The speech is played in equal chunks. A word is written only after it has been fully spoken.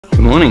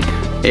Good morning.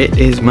 It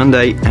is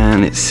Monday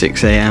and it's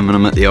 6 AM and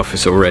I'm at the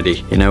office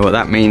already. You know what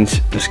that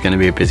means? It's going to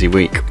be a busy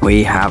week.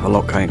 We have a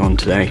lot going on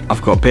today.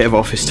 I've got a bit of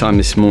office time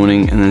this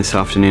morning and then this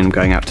afternoon I'm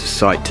going out to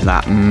site to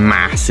that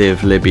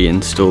massive Libby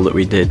install that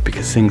we did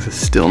because things are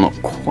still not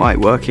quite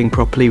working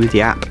properly with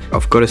the app.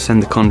 I've got to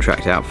send the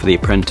contract out for the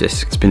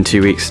apprentice. It's been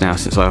 2 weeks now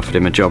since I offered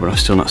him a job and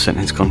I've still not sent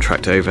his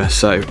contract over,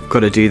 so I've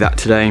got to do that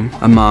today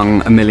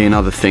among a million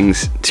other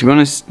things. To be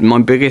honest, my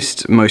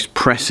biggest, most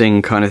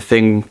pressing kind of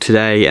thing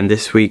today and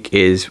this week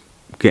is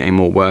getting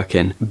more work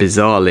in.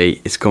 Bizarrely,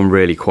 it's gone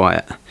really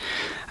quiet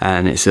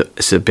and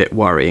it's a bit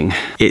worrying.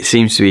 It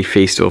seems to be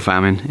feast or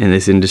famine in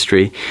this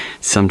industry.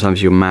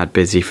 Sometimes you're mad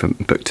busy,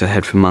 booked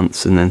ahead for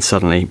months, and then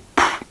suddenly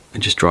it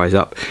just dries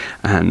up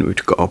and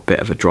we've got a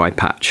bit of a dry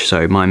patch.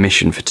 So my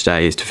mission for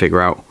today is to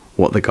figure out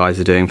what the guys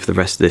are doing for the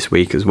rest of this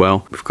week as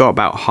well. We've got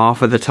about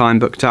half of the time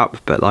booked up,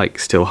 but like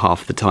still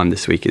half the time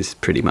this week is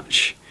pretty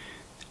much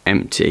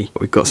empty.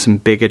 We've got some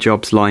bigger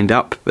jobs lined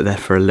up, but they're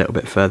for a little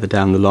bit further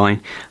down the line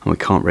and we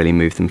can't really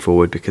move them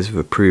forward because of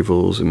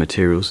approvals and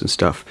materials and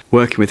stuff.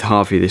 Working with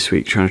Harvey this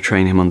week, trying to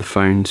train him on the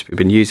phones. We've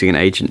been using an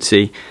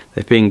agency.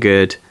 They've been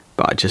good,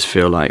 but I just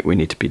feel like we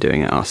need to be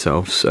doing it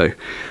ourselves. So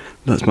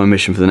that's my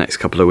mission for the next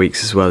couple of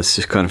weeks as well, is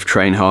just kind of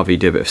train Harvey,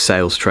 do a bit of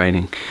sales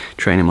training,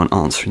 train him on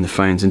answering the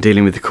phones and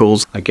dealing with the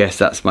calls. I guess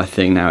that's my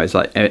thing now, is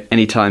like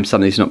anytime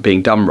something's not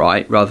being done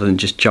right, rather than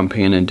just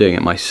jumping in and doing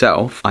it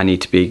myself, I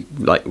need to be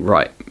like,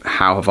 right,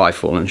 how have I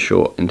fallen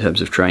short in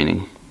terms of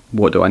training?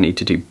 What do I need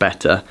to do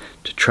better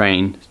to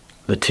train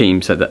the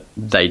team so that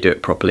they do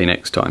it properly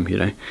next time, you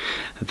know,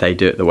 that they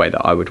do it the way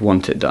that I would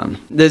want it done.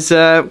 There's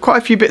quite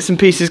a few bits and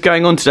pieces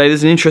going on today.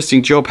 There's an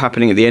interesting job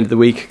happening at the end of the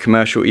week, a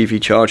commercial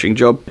EV charging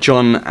job.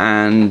 John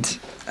and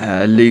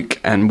Luke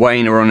and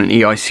Wayne are on an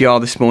EICR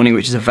this morning,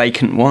 which is a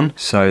vacant one,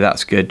 so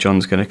that's good.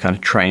 John's going to kind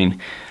of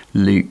train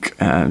Luke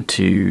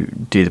to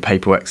do the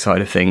paperwork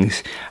side of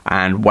things,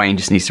 and Wayne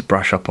just needs to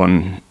brush up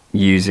on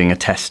using a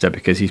tester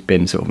because he's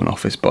been sort of an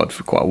office bod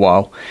for quite a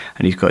while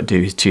and he's got to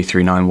do his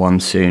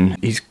 2391 soon.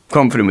 He's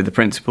confident with the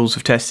principles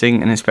of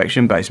testing and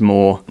inspection, but it's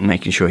more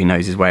making sure he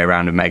knows his way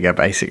around a Mega,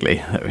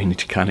 basically, that we need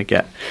to kind of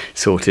get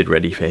sorted,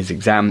 ready for his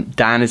exam.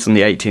 Dan is on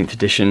the 18th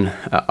edition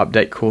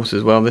update course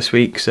as well this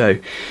week, so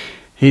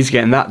he's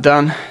getting that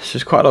done. So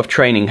there's quite a lot of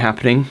training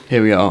happening.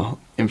 Here we are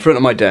in front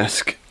of my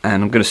desk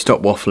and I'm going to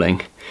stop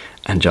waffling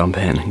and jump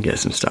in and get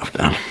some stuff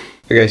done.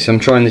 Okay, so I'm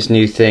trying this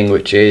new thing,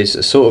 which is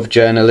a sort of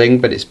journaling,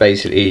 but it's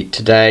basically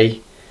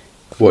today,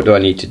 what do I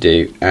need to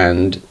do?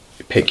 And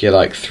pick your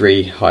like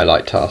 3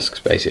 highlight tasks,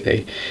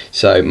 basically.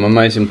 So my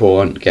most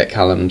important, get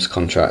Callum's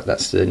contract,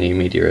 that's the new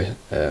media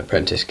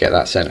apprentice, get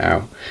that sent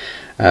out.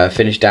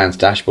 Finish Dan's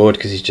dashboard,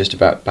 because he's just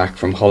about back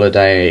from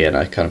holiday, and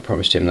I kind of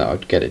promised him that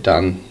I'd get it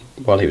done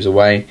while he was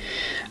away.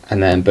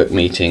 And then book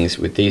meetings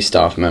with these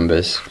staff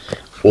members.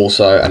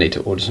 Also, I need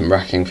to order some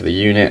racking for the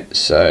unit,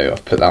 so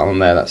I've put that on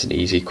there. That's an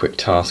easy, quick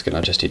task, and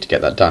I just need to get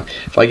that done.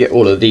 If I get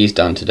all of these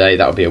done today,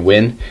 that'll be a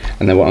win.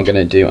 And then what I'm going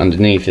to do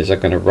underneath is I'm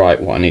going to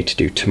write what I need to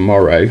do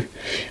tomorrow.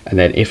 And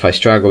then if I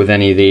struggle with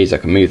any of these, I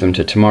can move them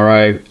to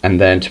tomorrow, and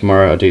then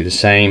tomorrow I'll do the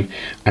same.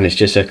 And it's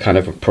just a kind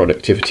of a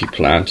productivity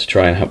plan to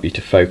try and help you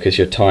to focus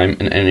your time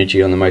and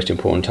energy on the most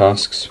important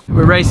tasks.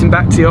 We're racing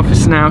back to the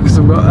office now because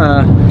I've got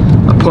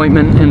an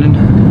appointment in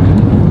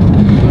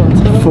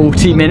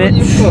 40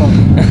 minutes.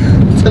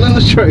 Tell them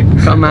the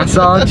truth. Got a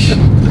massage.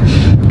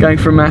 Going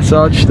for a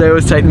massage. They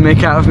always take the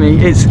mick out of me.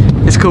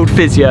 It's called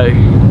physio.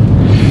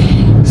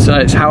 So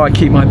it's how I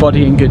keep my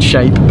body in good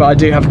shape. But I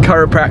do have a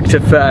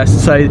chiropractor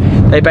first. So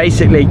they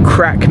basically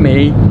crack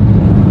me,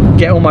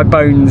 get all my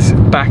bones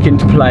back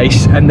into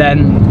place, and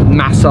then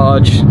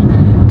massage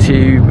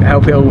to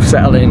help it all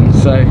settle in.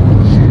 So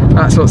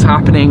that's what's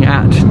happening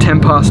at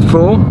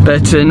 4:10.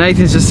 But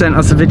Nathan's just sent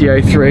us a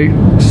video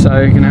through, so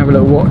we're gonna have a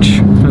little watch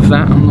of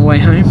that on the way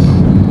home.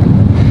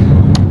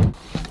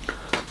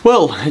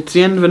 Well, it's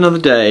the end of another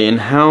day, and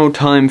how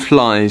time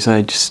flies.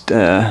 I just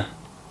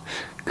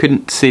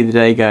couldn't see the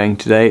day going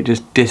today. It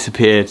just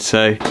disappeared.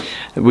 So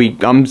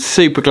I'm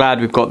super glad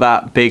we've got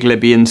that big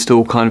Libby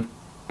install kind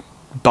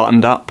of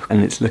buttoned up,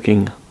 and it's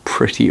looking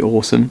pretty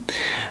awesome.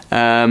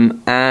 And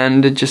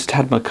I just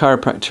had my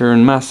chiropractor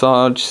and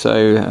massage,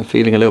 so I'm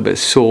feeling a little bit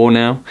sore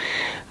now,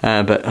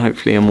 but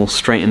hopefully I'm all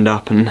straightened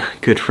up and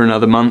good for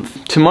another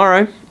month.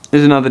 Tomorrow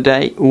is another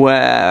day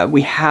where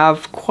we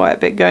have quite a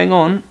bit going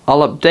on.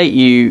 I'll update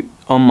you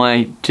on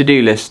my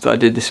to-do list that I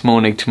did this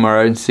morning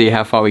tomorrow and see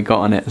how far we got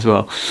on it as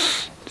well.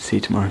 See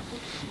you tomorrow.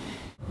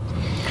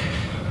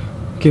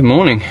 Good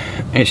morning.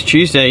 It's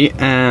Tuesday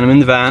and I'm in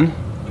the van.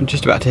 I'm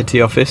just about to head to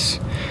the office.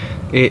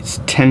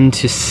 It's 10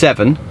 to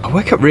 7. I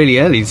woke up really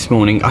early this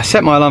morning. I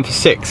set my alarm for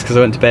 6 because I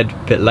went to bed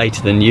a bit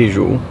later than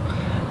usual,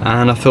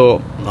 and I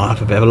thought I'll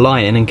have a bit of a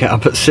lie-in and get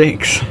up at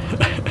 6.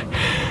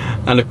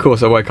 And of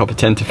course I woke up at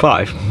 10 to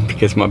 5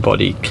 because my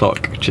body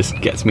clock just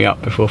gets me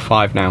up before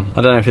 5 now.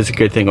 I don't know if it's a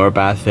good thing or a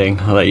bad thing.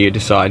 I'll let you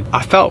decide.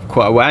 I felt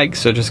quite a wag,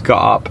 so I just got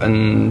up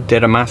and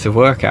did a massive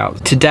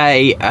workout.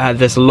 Today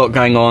there's a lot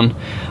going on.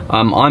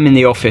 I'm in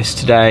the office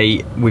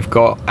today. We've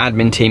got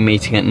admin team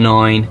meeting at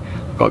 9.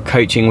 got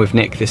coaching with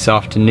Nick this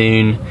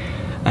afternoon,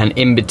 and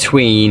in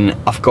between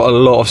I've got a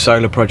lot of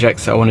solar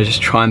projects that I want to just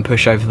try and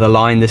push over the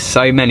line. There's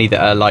so many that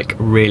are like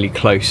really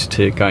close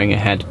to going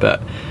ahead,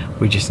 but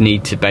we just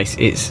need to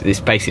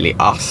it's basically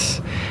us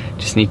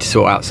just need to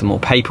sort out some more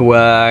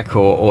paperwork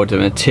or order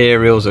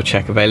materials or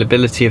check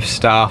availability of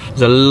stuff.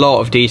 There's a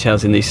lot of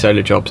details in these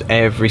solar jobs.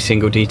 Every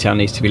single detail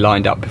needs to be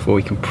lined up before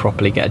we can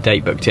properly get a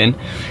date booked in,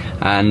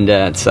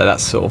 and so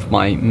that's sort of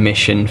my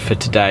mission for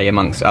today,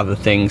 amongst other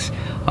things.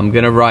 I'm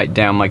going to write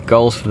down my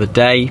goals for the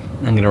day.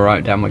 I'm going to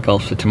write down my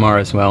goals for tomorrow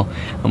as well,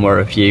 and we'll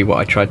review what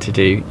I tried to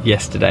do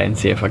yesterday and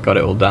see if I got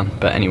it all done.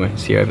 But anyway,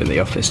 see you over at the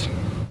office.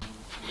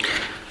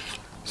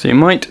 So you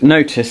might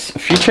notice a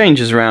few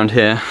changes around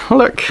here.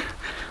 Look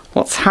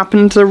what's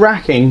happened to the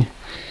racking.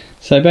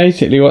 So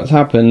basically what's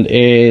happened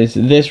is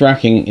this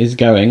racking is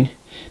going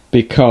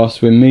because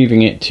we're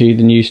moving it to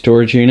the new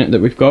storage unit that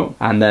we've got,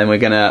 and then we're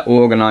going to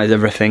organise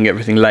everything, get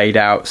everything laid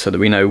out so that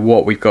we know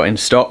what we've got in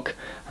stock,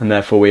 and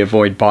therefore we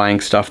avoid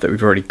buying stuff that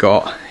we've already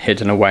got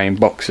hidden away in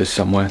boxes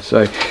somewhere.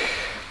 So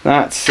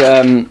that's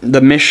the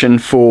mission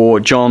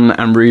for John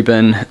and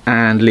Ruben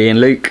and Lee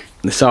and Luke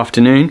this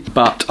afternoon.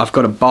 But I've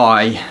got to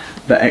buy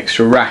the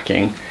extra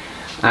racking,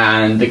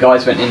 and the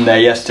guys went in there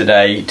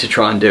yesterday to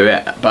try and do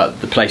it, but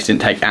the place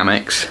didn't take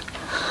Amex.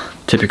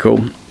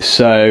 Typical.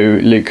 So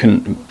Luke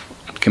couldn't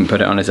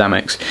put it on his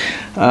Amex.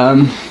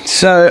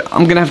 So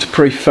I'm gonna have to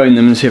probably phone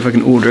them and see if I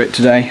can order it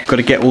today. Got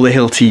to get all the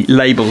Hilti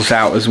labels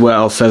out as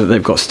well, so that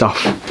they've got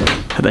stuff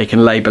that they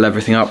can label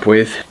everything up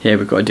with. Yeah,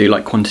 we've got to do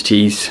like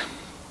quantities,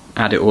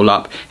 add it all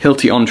up.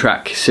 Hilti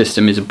on-track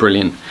system is a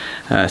brilliant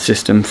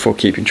system for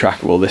keeping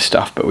track of all this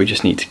stuff, but we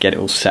just need to get it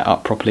all set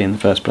up properly in the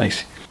first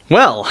place.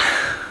 Well,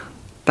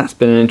 that's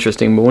been an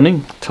interesting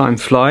morning. Time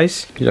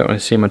flies. You don't want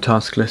to see my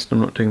task list, I'm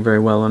not doing very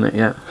well on it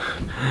yet.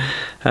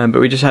 But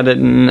we just had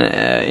an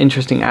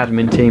interesting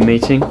admin team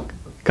meeting.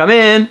 Come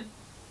in!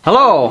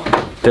 Hello!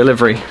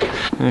 Delivery.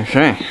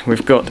 Okay,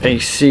 we've got a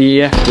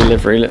CEF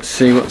delivery. Let's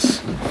see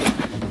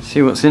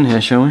what's in here,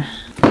 shall we?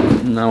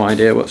 No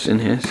idea what's in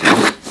here.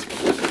 So.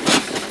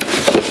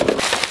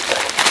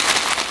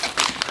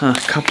 A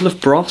couple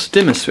of brass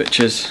dimmer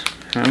switches.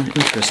 How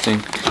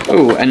interesting.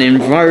 Oh, an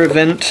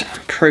Envirovent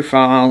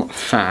profile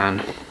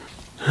fan.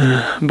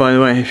 By the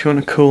way, if you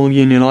want a cool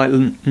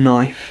Unilite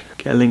knife,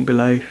 get a link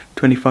below.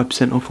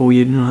 25% off all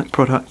Unilite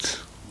products.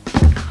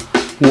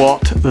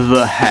 What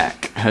the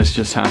heck has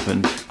just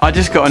happened? I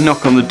just got a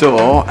knock on the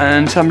door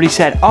and somebody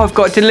said, oh, I've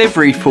got a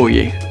delivery for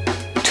you.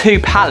 2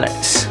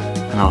 pallets.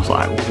 And I was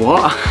like,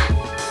 what?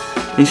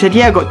 And he said,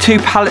 yeah, I've got 2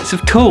 pallets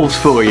of tools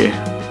for you.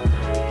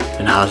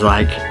 And I was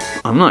like,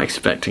 I'm not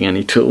expecting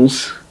any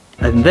tools.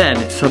 And then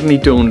it suddenly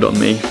dawned on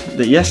me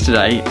that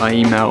yesterday I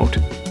emailed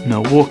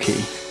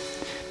Milwaukee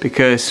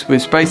because we're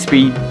supposed to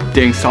be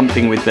doing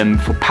something with them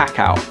for pack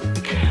out,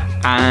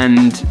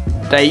 and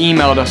they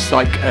emailed us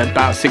like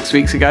about 6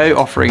 weeks ago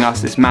offering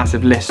us this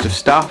massive list of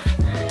stuff,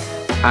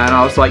 and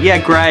I was like, yeah,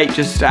 great,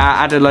 just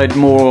add a load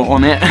more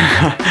on it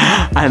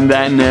and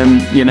then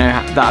you know,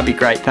 that'd be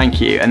great,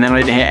 thank you. And then I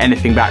didn't hear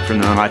anything back from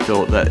them, and I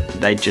thought that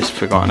they'd just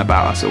forgotten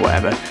about us or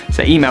whatever.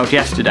 So I emailed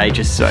yesterday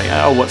just saying,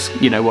 oh,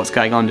 what's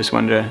going on, just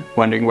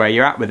wondering where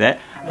you're at with it.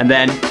 And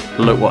then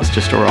look what's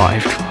just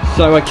arrived.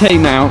 So I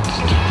came out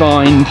to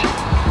find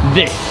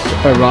this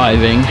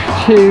arriving.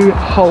 2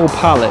 whole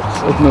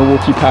pallets of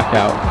Milwaukee pack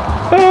out.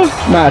 Oh,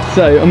 mad.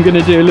 So I'm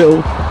gonna do a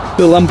little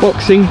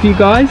unboxing for you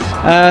guys.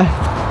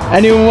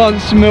 Anyone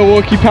wants some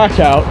Milwaukee pack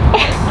out?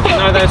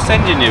 No, they're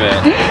sending you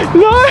it.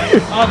 No!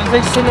 Oh,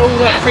 they sent all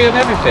that free of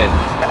everything.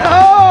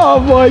 Oh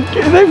my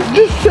god, they've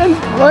just sent,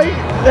 like,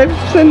 they've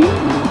sent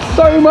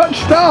so much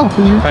stuff.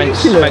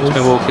 It's ridiculous. Thanks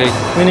Milwaukee.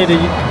 We need a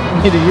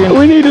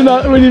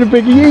unit. We need a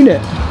bigger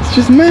unit. It's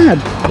just mad.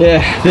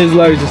 Yeah, there's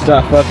loads of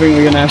stuff. I think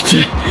we're gonna have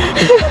to.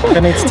 I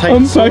need to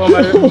take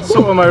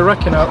some of my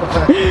racking out the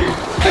back.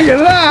 Look at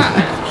that!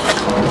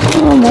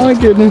 Oh my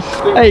goodness.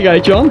 There you go,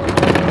 John.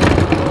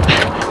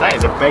 That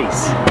is a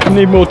base. I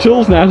need more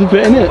tools now to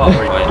fit in it.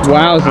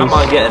 Wowzers. How am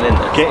I getting in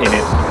there? Get in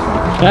it.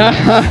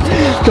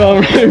 Come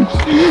on, Rubes.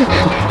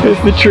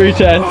 It's the true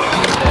test.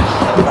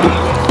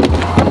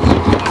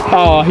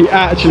 Oh, he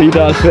actually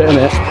does fit in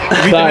it.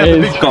 That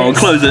is. Go on,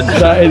 close it.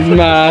 That is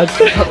mad.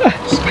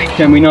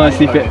 Can we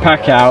nicely fit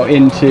pack out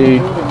into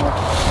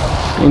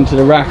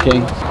the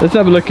racking? Let's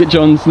have a look at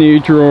John's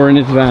new drawer in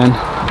his van.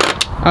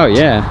 Oh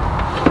yeah.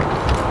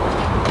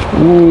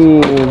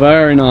 Ooh,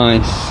 very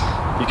nice.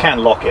 You can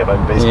lock it, but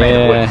it's made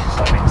of wood,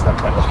 so it means no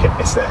point locking it.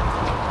 It's there.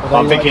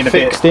 I'm thinking like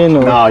fixed in,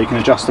 or? No, you can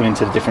adjust them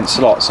into the different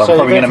slots. So I'm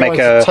probably going to make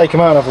take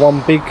them out and have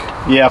one big.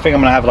 Yeah, I think I'm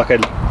going to have like a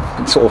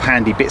sort of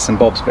handy bits and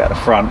bobs bit at the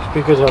front.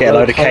 Because get a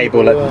load of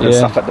cable and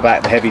stuff at the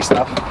back, the heavy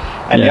stuff.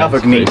 And the other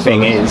neat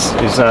thing is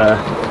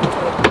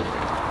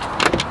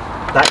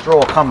that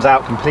drawer comes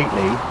out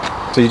completely.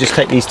 So you just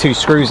take these 2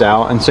 screws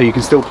out, and so you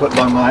can still put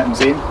long items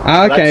in.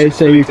 Okay,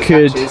 so you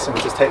could. And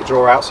just take the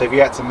drawer out. So if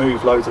you had to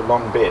move loads of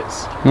long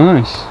bits.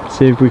 Nice.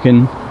 See if we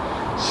can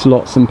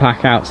slot some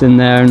pack outs in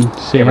there and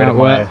see how it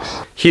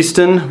works.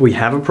 Houston, we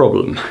have a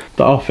problem.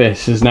 The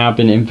office has now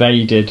been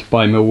invaded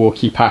by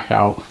Milwaukee pack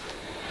out.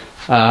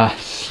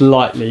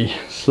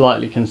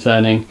 slightly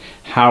concerning.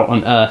 How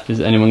on earth is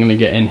anyone going to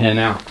get in here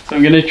now? So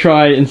I'm going to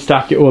try and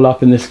stack it all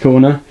up in this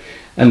corner,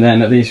 and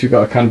then at least we've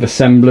got a kind of a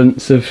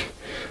semblance of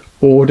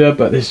order,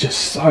 but there's just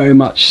so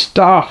much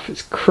stuff,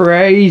 it's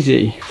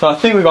crazy. So I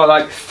think we've got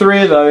like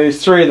 3 of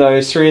those, 3 of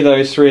those, 3 of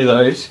those, 3 of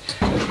those.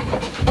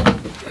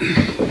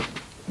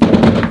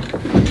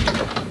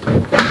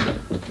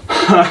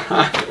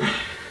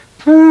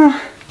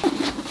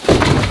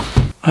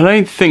 I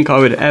don't think I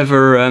would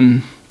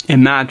ever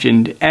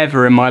imagined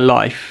ever in my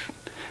life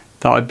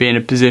that I'd be in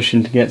a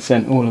position to get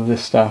sent all of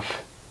this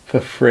stuff for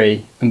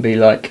free and be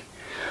like,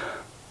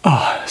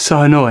 oh,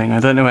 so annoying,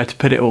 I don't know where to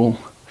put it all.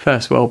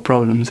 First world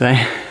problems,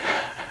 eh?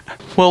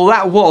 Well,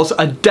 that was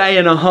a day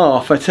and a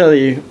half, I tell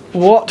you.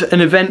 What an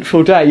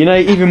eventful day. You know,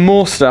 even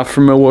more stuff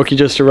from Milwaukee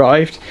just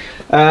arrived.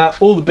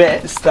 All the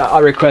bits that I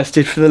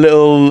requested for the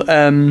little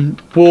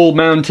wall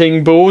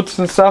mounting boards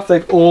and stuff,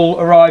 they've all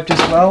arrived as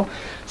well.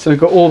 So we've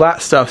got all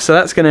that stuff. So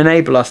that's going to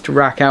enable us to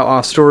rack out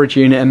our storage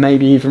unit and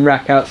maybe even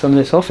rack out some of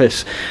this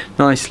office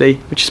nicely,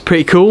 which is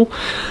pretty cool.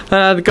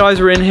 The guys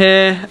were in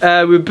here.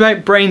 We were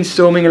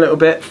brainstorming a little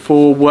bit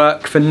for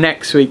work for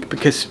next week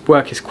because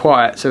work is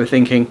quiet. So we're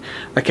thinking,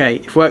 okay,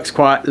 if work's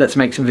quiet, let's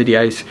make some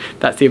videos.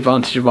 That's the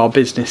advantage of our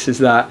business, is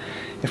that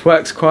if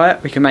work's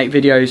quiet, we can make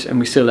videos and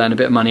we still earn a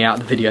bit of money out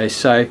of the videos.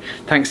 So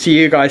thanks to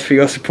you guys for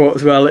your support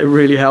as well. It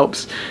really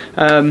helps.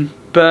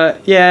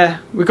 But yeah,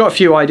 we've got a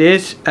few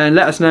ideas, and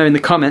let us know in the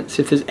comments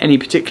if there's any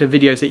particular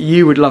videos that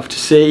you would love to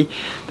see,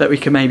 that we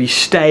can maybe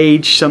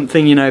stage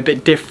something, you know, a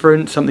bit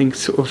different, something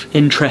sort of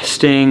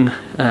interesting,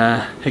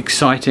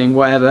 exciting,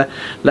 whatever.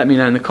 Let me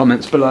know in the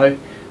comments below.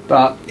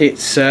 But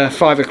it's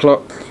 5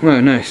 o'clock. Oh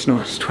no, it's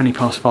not, it's 20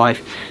 past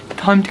 5.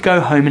 Time to go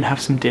home and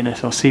have some dinner,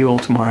 so I'll see you all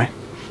tomorrow.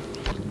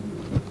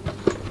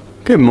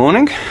 Good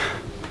morning.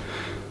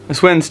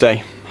 It's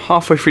Wednesday.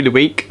 Halfway through the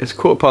week, it's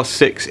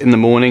 6:15 in the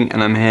morning,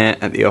 and I'm here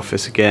at the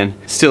office again.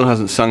 Still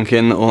hasn't sunk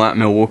in that all that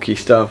Milwaukee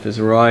stuff has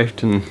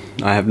arrived, and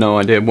I have no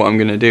idea what I'm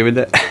going to do with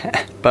it.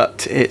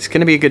 But it's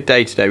going to be a good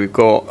day today. We've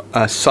got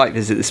a site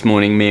visit this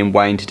morning, me and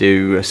Wayne, to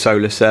do a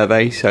solar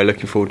survey, so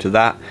looking forward to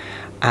that.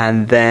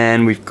 And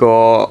then we've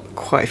got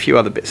quite a few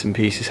other bits and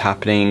pieces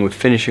happening. We're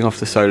finishing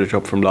off the solar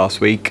job from last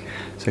week,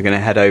 so we're going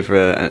to head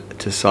over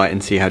to site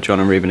and see how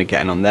John and Ruben are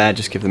getting on there,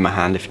 just give them a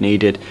hand if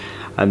needed.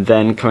 And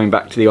then coming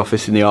back to the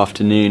office in the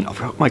afternoon, I've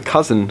got my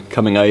cousin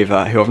coming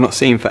over, who I've not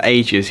seen for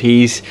ages.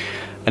 He's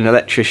an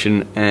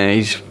electrician,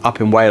 he's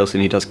up in Wales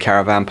and he does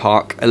caravan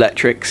park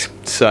electrics,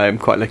 so I'm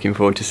quite looking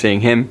forward to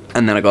seeing him.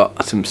 And then I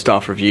got some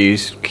staff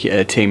reviews,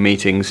 team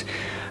meetings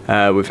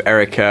with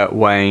Erica,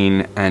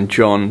 Wayne and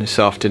John this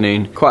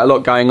afternoon. Quite a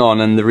lot going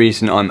on, and the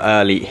reason I'm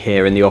early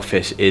here in the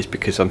office is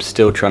because I'm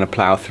still trying to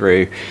plough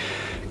through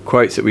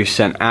quotes that we've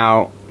sent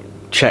out,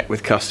 check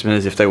with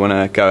customers if they want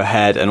to go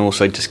ahead, and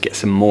also just get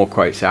some more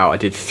quotes out. I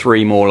did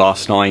 3 more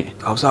last night.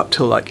 I was up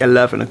till like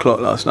 11 o'clock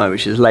last night,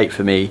 which is late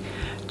for me,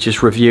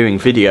 just reviewing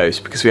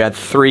videos, because we had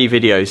 3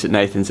 videos that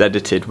Nathan's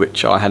edited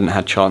which I hadn't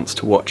had chance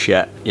to watch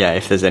yet. Yeah,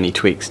 if there's any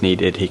tweaks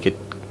needed, he could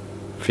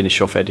finish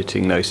off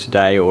editing those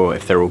today, or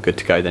if they're all good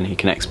to go, then he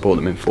can export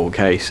them in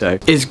 4K. So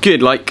it's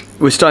good. Like,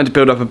 we're starting to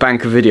build up a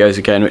bank of videos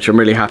again, which I'm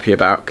really happy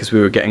about, because we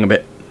were getting a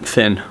bit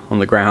thin on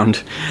the ground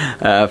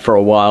for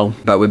a while,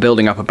 but we're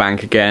building up a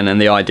bank again, and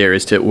the idea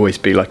is to always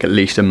be like at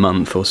least a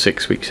month or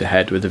 6 weeks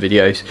ahead with the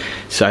videos,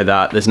 so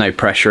that there's no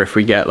pressure if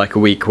we get like a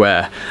week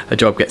where a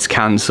job gets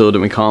cancelled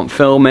and we can't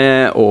film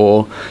it,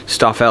 or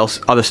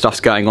other stuff's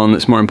going on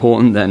that's more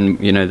important, then,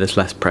 you know, there's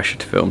less pressure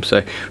to film.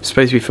 So we're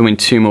supposed to be filming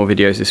 2 more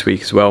videos this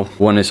week as well.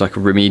 One is like a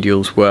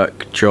remedials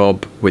work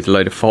job with a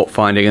load of fault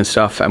finding and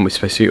stuff, and we're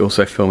supposed to be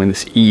also filming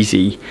this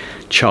easy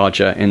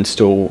charger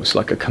install. It's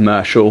like a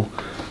commercial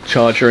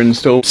charger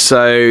install,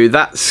 so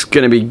that's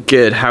going to be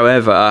good.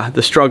 However,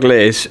 the struggle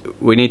is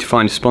we need to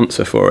find a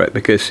sponsor for it,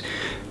 because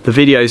the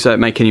videos don't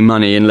make any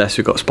money unless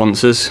we've got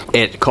sponsors.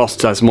 It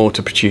costs us more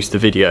to produce the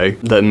video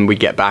than we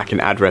get back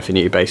in ad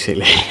revenue,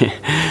 basically.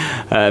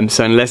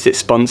 So unless it's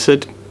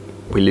sponsored,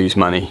 we lose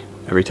money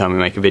every time we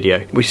make a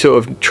video. We sort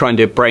of try and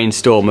do a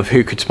brainstorm of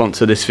who could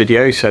sponsor this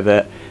video so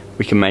that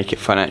we can make it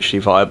financially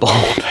viable,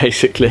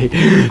 basically,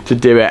 to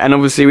do it. And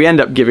obviously we end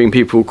up giving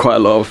people quite a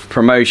lot of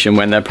promotion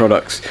when their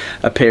products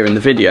appear in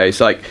the videos.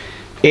 Like,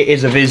 it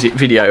is a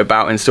video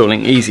about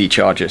installing easy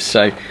chargers,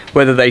 so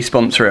whether they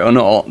sponsor it or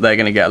not, they're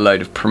going to get a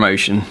load of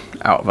promotion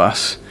out of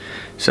us.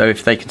 So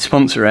if they can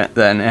sponsor it,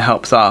 then it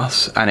helps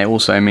us, and it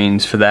also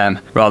means for them,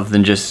 rather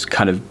than just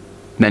kind of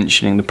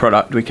mentioning the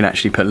product, we can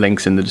actually put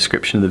links in the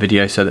description of the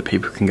video so that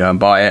people can go and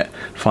buy it,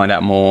 find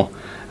out more,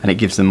 and it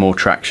gives them more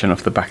traction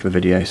off the back of the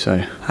video.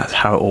 So that's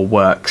how it all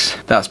works.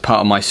 That's part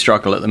of my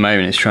struggle at the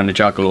moment, is trying to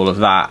juggle all of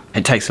that.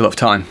 It takes a lot of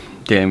time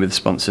dealing with the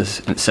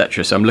sponsors,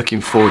 etc. So I'm looking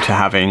forward to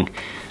having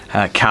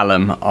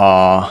Callum,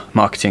 our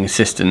marketing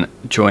assistant,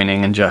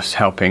 joining and just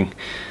helping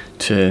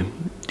to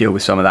deal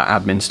with some of that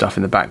admin stuff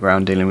in the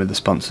background, dealing with the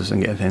sponsors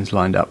and getting things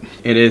lined up.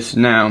 It is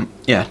now,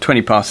 yeah,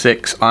 20 past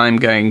 6. I'm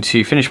going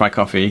to finish my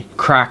coffee,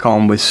 crack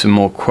on with some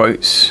more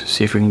quotes,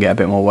 see if we can get a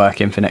bit more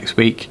work in for next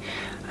week,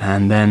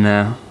 and then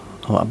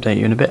I'll update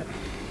you in a bit.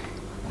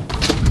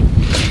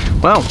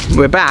 Well,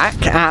 we're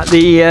back at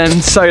the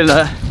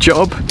solar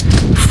job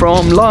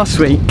from last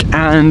week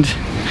and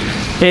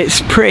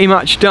it's pretty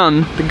much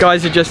done. The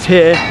guys are just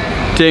here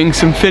doing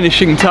some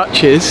finishing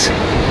touches,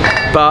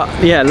 but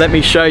yeah, let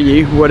me show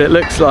you what it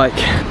looks like.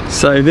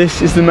 So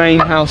this is the main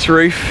house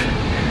roof.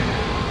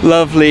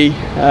 Lovely 6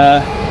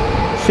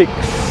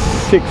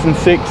 and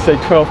 6, so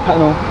 12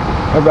 panel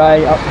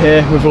array up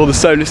here with all the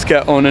solar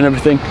skirt on and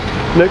everything.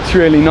 Looks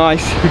really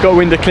nice. We've got a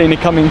window cleaner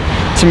coming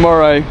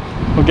tomorrow.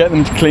 We'll get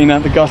them to clean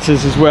out the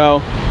gutters as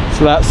well,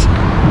 so that's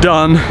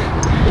done.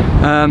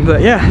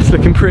 But yeah, it's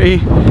looking pretty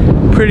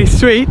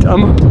sweet, I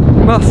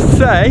must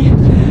say.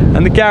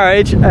 And the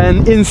garage,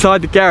 and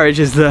inside the garage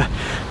is the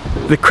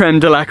creme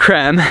de la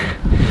creme.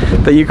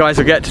 But you guys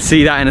will get to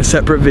see that in a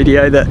separate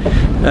video,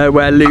 that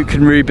where Luke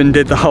and Ruben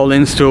did the whole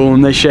install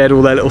and they shared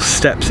all their little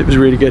steps. It was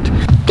really good.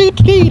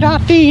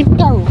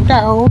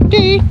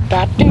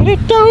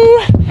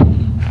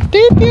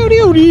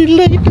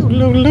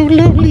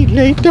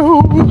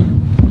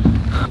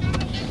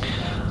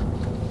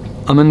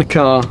 I'm in the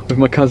car with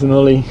my cousin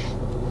Ollie.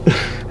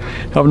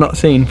 I've not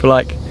seen for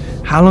like,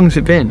 how long has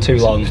it been? Too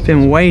long. It's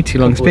been way too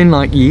long. It's been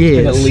like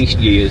years. At least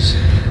years.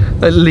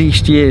 At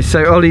least years.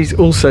 So Ollie's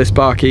also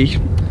Sparky,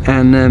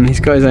 and he's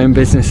got his own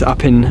business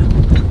up in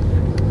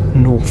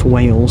North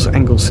Wales,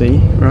 Anglesey,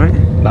 right?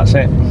 That's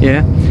it.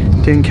 Yeah,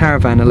 doing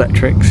Artisan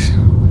Electrics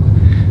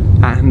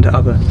and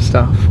other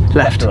stuff.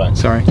 Left, Right.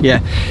 Sorry.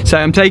 Yeah. So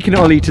I'm taking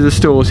Ollie to the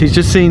stores. He's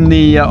just seen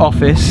the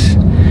office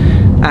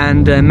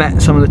and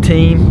met some of the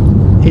team.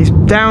 He's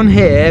down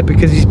here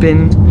because he's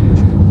been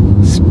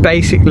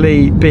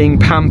basically being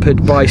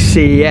pampered by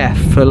CEF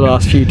for the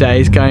last few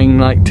days, going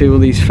like to all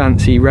these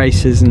fancy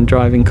races and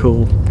driving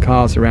cool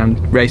cars around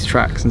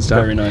racetracks and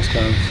stuff. Very nice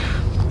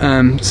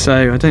cars.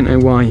 So I don't know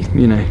why,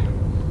 you know,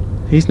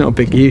 he's not a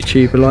big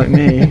YouTuber like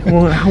me.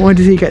 Why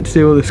does he get to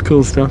do all this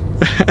cool stuff?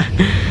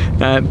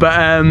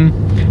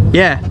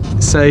 Yeah,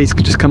 so he's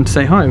just come to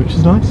say hi, which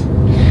is nice.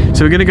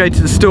 So we're going to go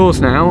to the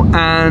stores now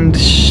and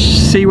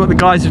see what the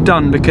guys have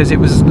done, because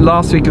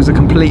last week it was a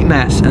complete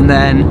mess, and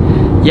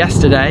then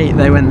yesterday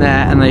they went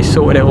there and they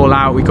sorted it all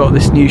out. We got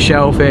this new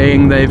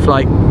shelving, they've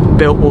like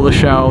built all the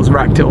shelves,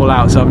 racked it all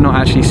out, so I've not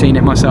actually seen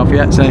it myself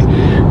yet, so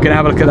I'm going to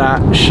have a look at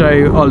that,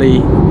 show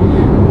Ollie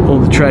all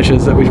the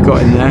treasures that we've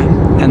got in there,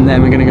 and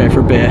then we're going to go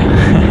for a beer.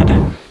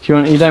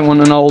 You don't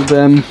want an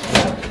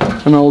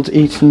old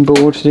Eaton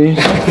board, do you?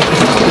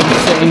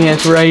 Sitting here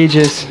for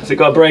ages. Has it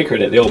got a breaker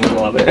in it? The old one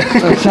will have it.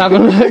 Let's have a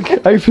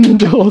look. Open the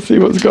door, see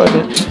what's got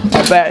in it.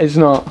 I bet it's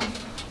not.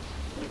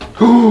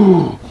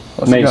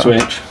 Main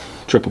switch.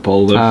 Triple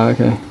pole though. Oh,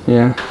 okay.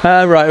 Yeah.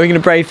 Right, we're going to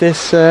brave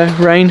this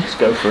rain. Let's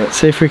go for it.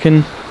 See if we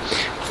can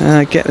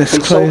get this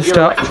closed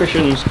up.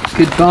 Electricians.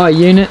 Goodbye,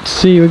 unit.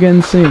 See you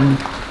again soon.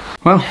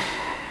 Well,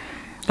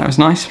 that was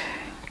nice.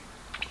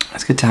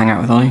 It's good to hang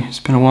out with Ollie.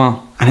 It's been a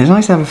while. And it's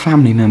nice to have a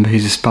family member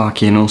who's a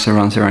Sparky and also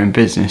runs their own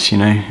business, you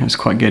know. It was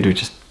quite good. We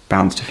just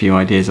bounced a few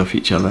ideas off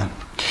each other,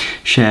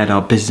 shared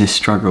our business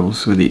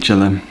struggles with each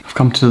other. I've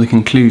come to the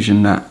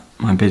conclusion that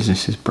my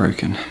business is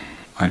broken.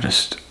 I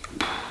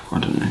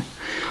don't know.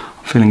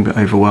 I'm feeling a bit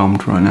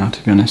overwhelmed right now,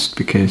 to be honest,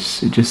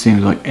 because it just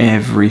seems like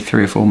every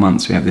 3 or 4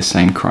 months we have this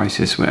same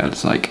crisis where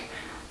it's like,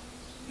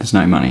 there's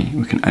no money.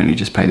 We can only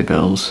just pay the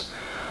bills.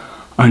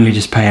 Only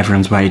just pay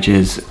everyone's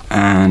wages,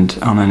 and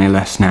I'm earning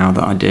less now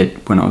than I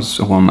did when I was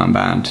a one-man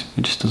band.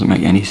 It just doesn't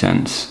make any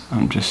sense.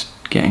 I'm just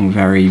getting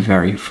very,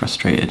 very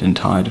frustrated and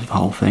tired of the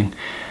whole thing,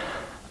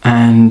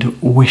 and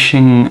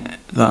wishing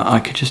that I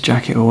could just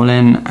jack it all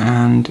in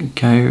and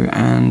go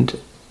and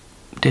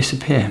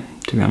disappear,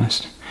 to be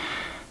honest,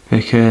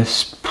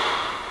 because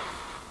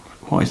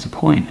what is the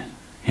point,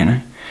 you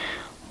know?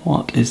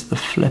 What is the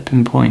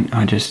flipping point?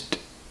 I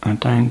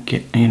don't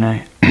get, you know.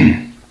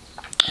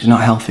 It's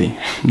not healthy,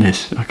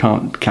 this. I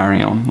can't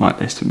carry on like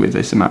this with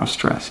this amount of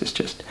stress. It's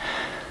just,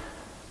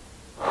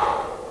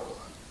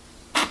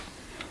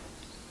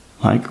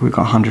 like, we've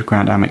got 100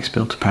 grand Amex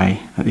bill to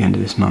pay at the end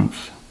of this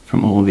month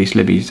from all these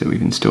libbies that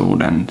we've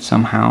installed, and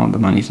somehow the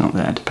money's not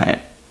there to pay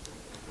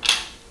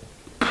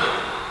it.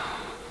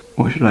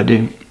 What should I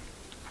do?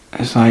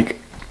 It's like,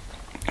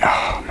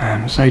 oh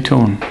man, I'm so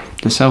torn.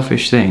 The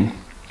selfish thing,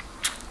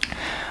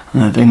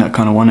 and the thing that I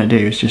kind of want to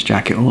do is just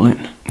jack it all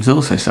in. It's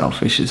also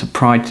selfish, it's a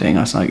pride thing.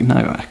 I was like, no,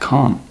 I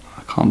can't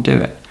do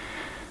it.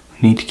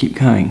 We need to keep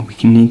going, we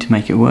need to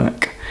make it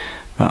work.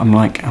 But I'm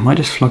like, am I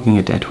just flogging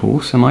a dead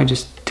horse? Am I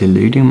just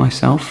deluding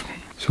myself?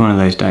 It's one of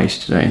those days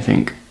today, I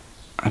think.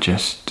 I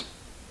just,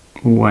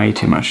 way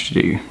too much to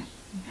do.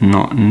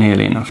 Not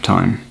nearly enough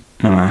time.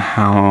 No matter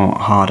how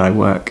hard I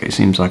work, it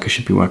seems like I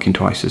should be working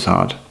twice as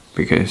hard,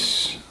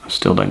 because I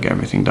still don't get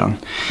everything done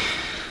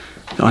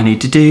that I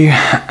need to do.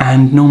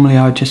 And normally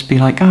I would just be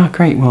like, oh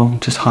great, well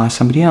just hire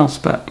somebody else,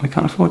 but we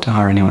can't afford to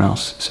hire anyone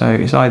else. So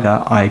it's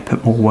either I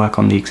put more work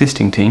on the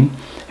existing team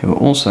who are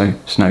also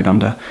snowed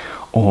under,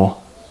 or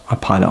I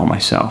pile it on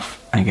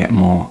myself and get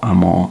more and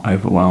more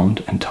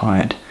overwhelmed and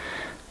tired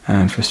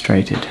and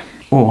frustrated.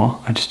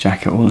 Or I just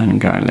jack it all in and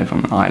go and live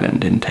on an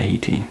island in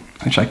Tahiti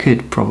which I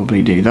could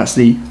probably do. That's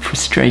the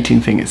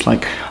frustrating thing. It's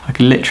like I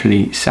could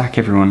literally sack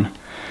everyone,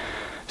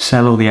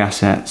 sell all the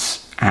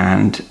assets,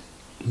 and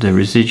the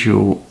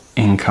residual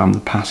income, the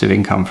passive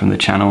income from the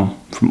channel,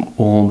 from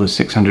all the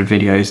 600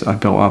 videos that I've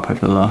built up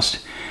over the last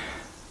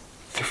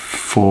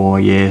 4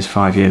 years,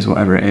 5 years,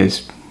 whatever it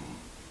is,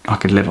 I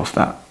could live off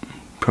that.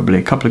 Probably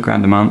a couple of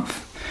grand a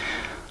month.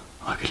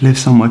 I could live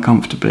somewhere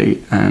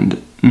comfortably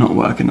and not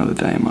work another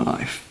day in my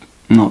life.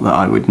 Not that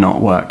I would not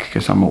work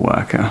because I'm a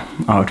worker.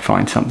 I would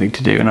find something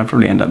to do, and I'd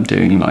probably end up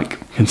doing like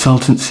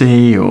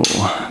consultancy or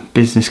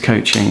business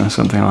coaching or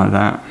something like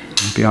that.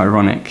 It'd be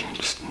ironic,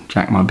 just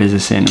jack my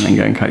business in and then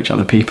go and coach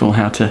other people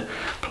how to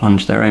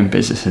plunge their own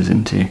businesses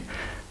into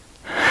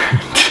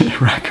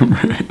rack and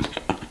ruin.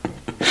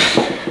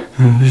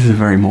 This is a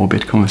very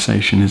morbid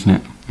conversation, isn't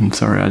it? I'm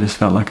sorry, I just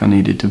felt like I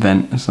needed to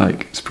vent. It's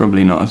like, it's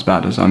probably not as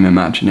bad as I'm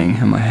imagining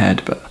in my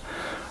head, but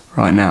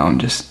right now I'm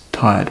just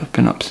tired. I've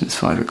been up since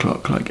 5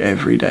 o'clock like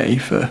every day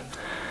for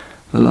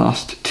the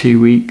last 2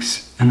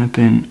 weeks, and I've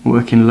been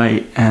working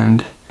late,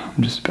 and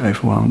I'm just a bit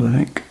overwhelmed, I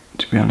think,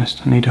 to be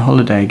honest. I need a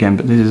holiday again,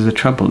 but this is the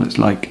trouble. It's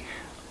like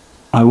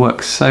I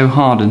work so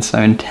hard and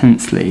so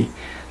intensely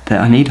that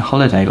I need a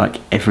holiday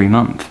like every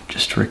month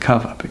just to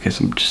recover, because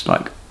I'm just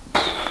like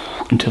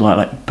until I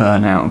like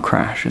burn out and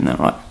crash, and then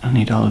like I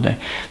need a holiday.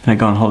 Then I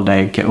go on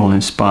holiday, get all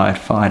inspired,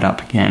 fired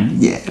up again.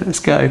 Yeah, let's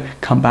go.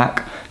 Come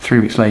back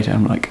 3 weeks later,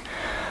 I'm like,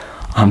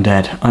 I'm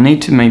dead. I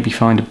need to maybe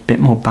find a bit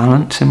more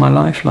balance in my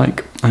life.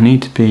 Like I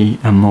need to be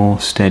a more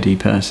steady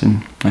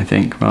person, I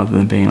think, rather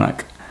than being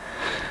like,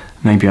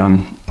 maybe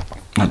I'm,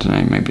 I don't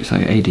know, maybe it's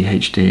like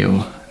ADHD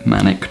or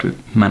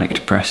manic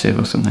depressive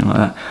or something like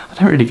that. I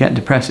don't really get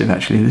depressive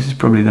actually. This is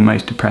probably the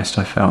most depressed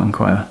I've felt in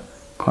quite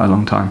a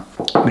long time.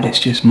 But it's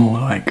just more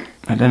like,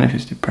 I don't know if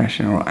it's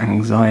depression or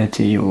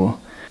anxiety, or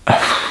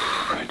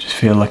I just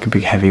feel like a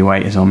big heavy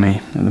weight is on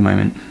me at the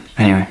moment.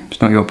 Anyway, it's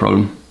not your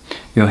problem.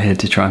 You're here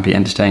to try and be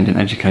entertained and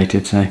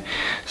educated, so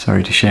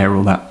sorry to share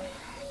all that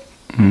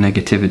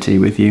negativity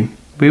with you.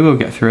 We will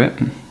get through it,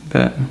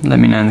 but let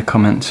me know in the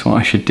comments what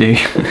I should do.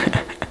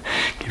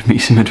 Give me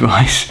some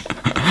advice.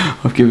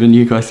 I've given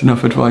you guys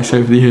enough advice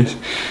over the years.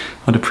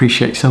 I'd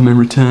appreciate some in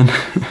return.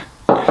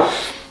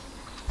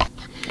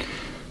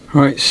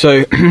 Right,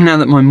 so now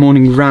that my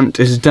morning rant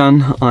is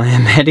done, I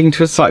am heading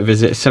to a site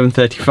visit at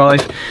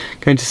 7:35.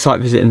 Going to a site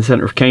visit in the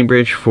centre of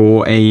Cambridge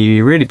for a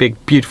really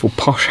big, beautiful,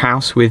 posh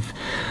house with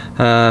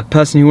a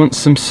person who wants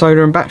some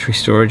solar and battery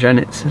storage, and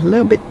it's a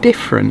little bit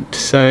different.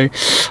 So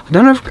I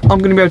don't know if I'm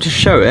going to be able to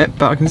show it,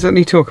 but I can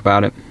certainly talk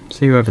about it.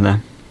 See you over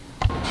there.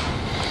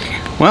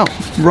 Well,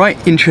 right,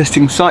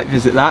 interesting site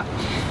visit that.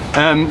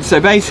 So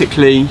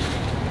basically,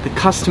 the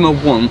customer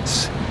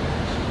wants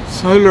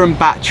solar and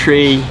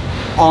battery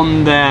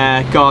on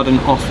their garden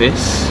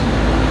office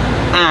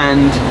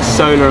and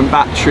solar and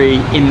battery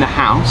in the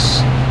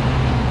house,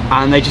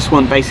 and they just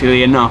want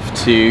basically enough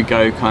to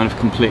go kind of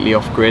completely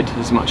off grid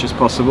as much as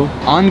possible.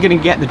 I'm gonna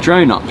get the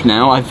drone up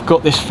now. I've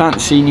got this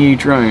fancy new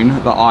drone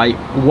that I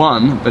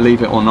won,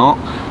 believe it or not,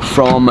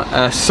 from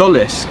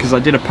Solace, because I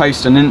did a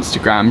post on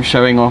Instagram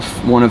showing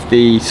off one of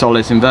the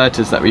Solace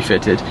inverters that we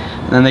fitted,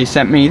 and then they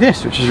sent me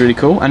this, which is really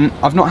cool, and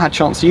I've not had a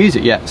chance to use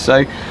it yet. So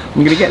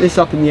I'm gonna get this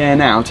up in the air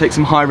now, take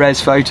some high-res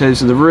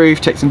photos of the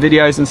roof, take some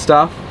videos and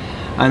stuff,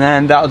 and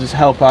then that'll just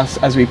help us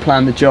as we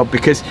plan the job,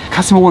 because the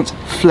customer wants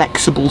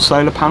flexible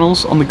solar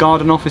panels on the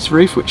garden office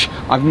roof, which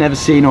I've never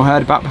seen or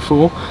heard about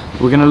before.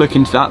 We're going to look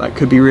into that. That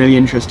could be really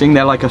interesting.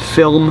 They're like a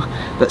film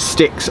that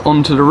sticks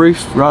onto the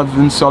roof rather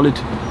than solid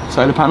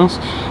solar panels,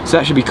 so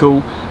that should be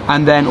cool.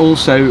 And then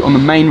also on the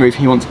main roof,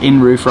 he wants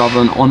in roof rather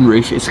than on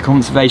roof. It's a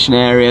conservation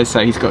area,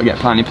 so he's got to get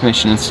planning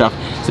permission and stuff.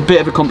 It's a bit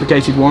of a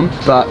complicated one,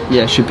 but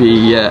yeah, should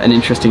be an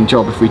interesting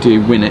job if we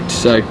do win it.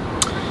 So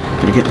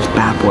gonna get this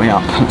bad boy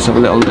up. Let's have a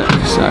little look.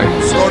 So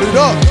start it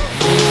up.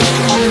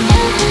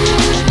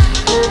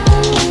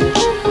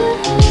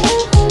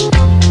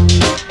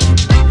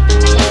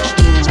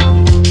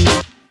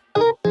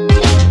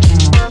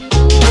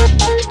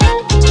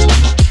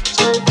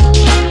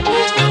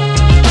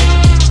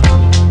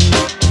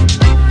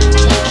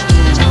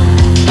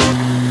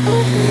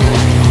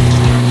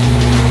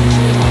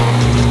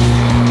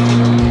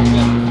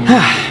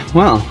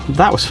 Well,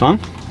 that was fun.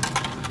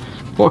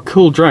 What a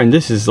cool drone.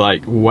 This is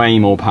like way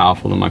more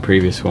powerful than my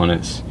previous one.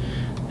 It's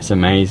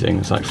amazing.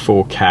 It's like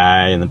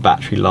 4K and the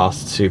battery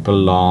lasts super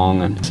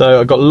long. And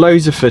so I got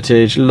loads of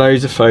footage,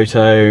 loads of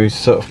photos,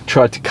 sort of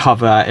tried to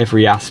cover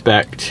every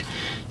aspect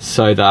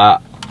so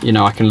that, you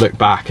know, I can look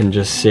back and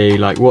just see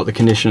like what the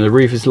condition of the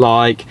roof is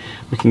like.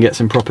 We can get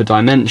some proper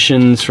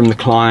dimensions from the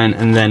client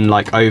and then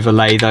like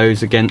overlay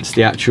those against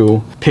the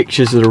actual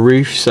pictures of the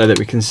roof so that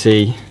we can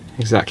see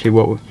exactly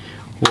what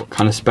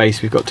kind of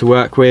space we've got to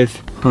work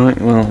with. Right,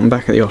 well, I'm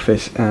back at the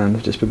office and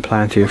I've just been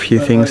playing through a few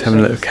things, having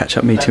a little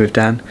catch-up meeting with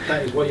Dan.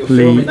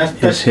 Lee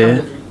is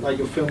here,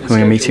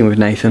 having a meeting with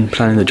Nathan,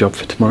 planning the job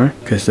for tomorrow,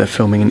 because they're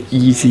filming an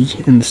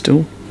easy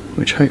install,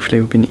 which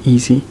hopefully will be an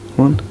easy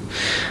one.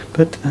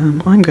 But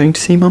I'm going to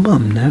see my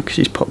mum now, because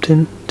she's popped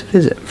in to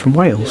visit from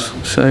Wales,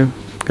 so I'm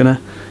gonna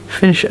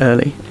finish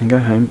early and go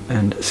home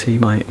and see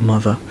my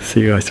mother.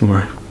 See you guys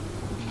tomorrow.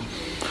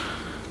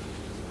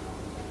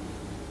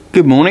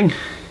 Good morning.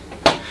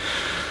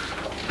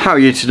 How are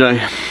you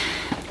today?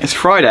 It's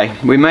Friday.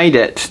 We made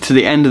it to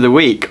the end of the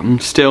week. I'm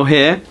still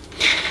here,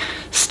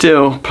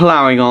 still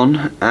ploughing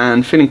on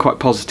and feeling quite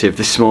positive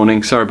this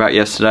morning. Sorry about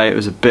yesterday, it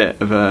was a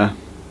bit of a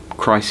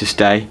crisis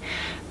day,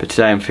 but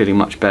today I'm feeling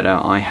much better.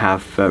 I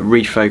have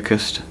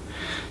refocused,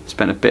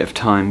 spent a bit of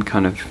time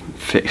kind of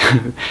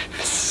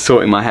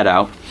sorting my head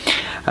out,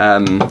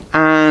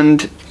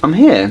 and I'm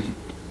here,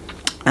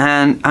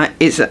 and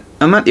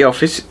I'm at the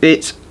office.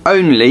 It's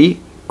only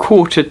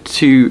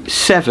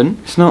 6:45.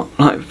 It's not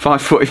like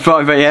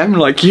 5:45 AM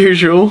like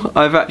usual.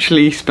 I've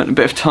actually spent a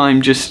bit of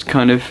time just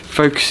kind of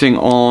focusing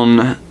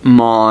on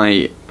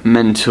my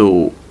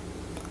mental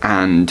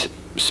and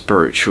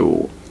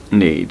spiritual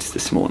needs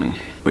this morning,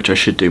 which I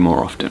should do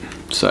more often,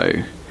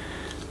 so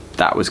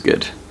that was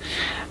good.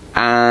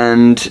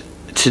 And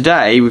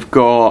today we've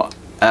got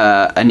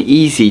an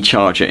easy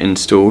charger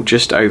installed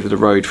just over the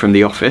road from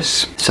the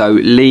office, so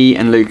Lee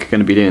and Luke are going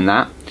to be doing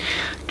that.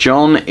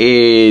 John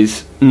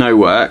is no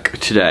work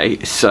today,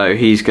 so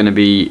he's going to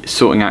be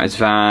sorting out his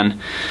van,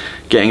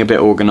 getting a bit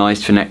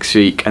organised for next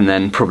week, and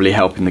then probably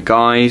helping the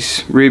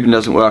guys. Ruben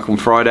doesn't work on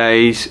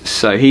Fridays,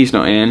 so he's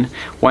not in.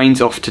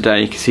 Wayne's off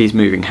today because he's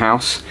moving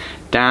house.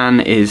 Dan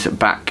is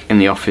back in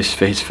the office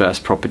for his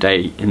first proper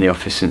day in the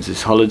office since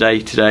his holiday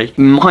today.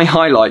 My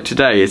highlight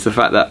today is the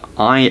fact that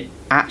I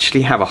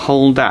actually have a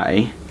whole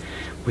day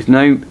with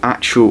no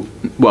actual,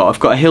 well, I've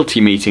got a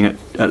Hilti meeting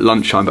at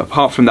lunchtime, but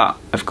apart from that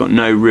I've got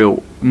no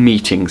real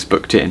meetings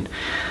booked in,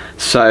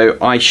 so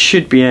I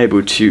should be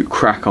able to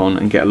crack on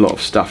and get a lot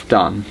of stuff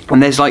done.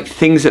 And there's like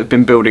things that have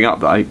been building up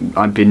that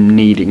I've been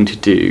needing to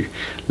do,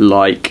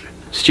 like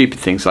stupid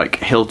things like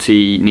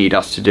Hilti need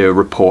us to do a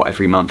report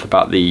every month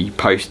about the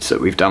posts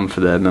that we've done for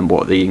them and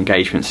what the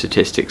engagement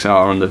statistics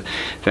are on the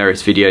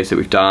various videos that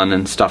we've done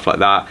and stuff like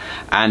that.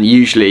 And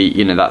usually,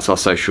 you know, that's our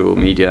social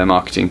media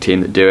marketing team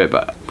that do it,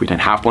 but we don't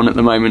have one at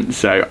the moment,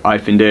 so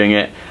I've been doing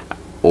it,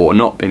 or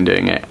not been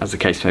doing it, as the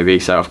case may be,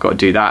 so I've got to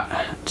do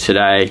that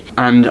today.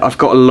 And I've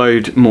got a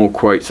load more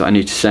quotes that I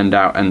need to send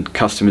out and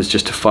customers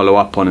just to follow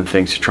up on and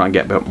things to try and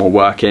get a bit more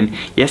work in.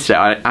 Yesterday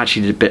I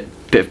actually did a bit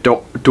of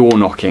door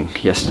knocking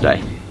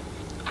yesterday.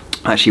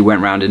 I actually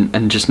went around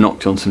and just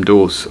knocked on some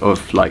doors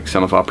of like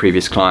some of our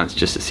previous clients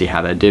just to see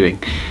how they're doing.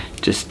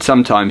 Just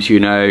sometimes, you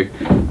know,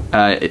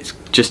 it's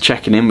just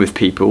checking in with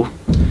people.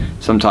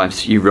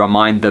 Sometimes you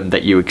remind them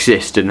that you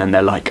exist and then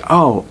they're like,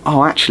 oh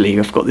actually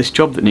I've got this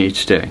job that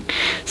needs doing.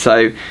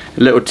 So a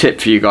little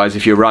tip for you guys,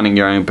 if you're running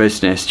your own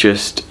business,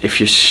 just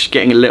if you're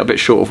getting a little bit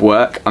short of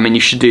work, I mean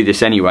you should do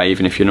this anyway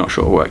even if you're not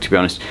short of work, to be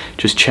honest,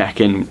 just check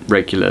in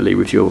regularly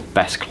with your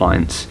best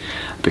clients,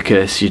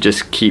 because you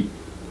just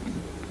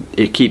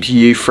it keeps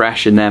you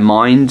fresh in their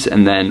minds,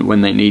 and then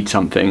when they need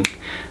something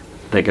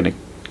they're gonna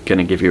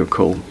give you a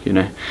call, you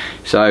know.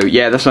 So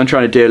yeah, that's what I'm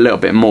trying to do a little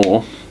bit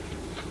more.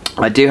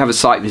 I do have a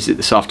site visit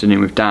this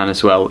afternoon with Dan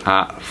as well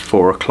at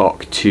 4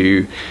 o'clock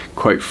to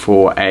quote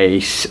for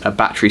a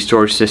battery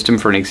storage system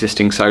for an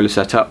existing solar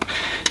setup.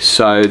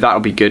 So that'll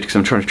be good because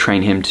I'm trying to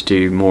train him to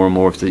do more and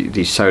more of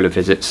these solar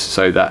visits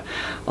so that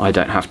I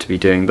don't have to be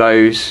doing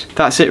those.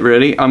 That's it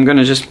really. I'm going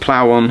to just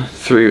plow on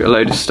through a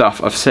load of stuff.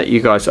 I've set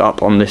you guys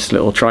up on this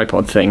little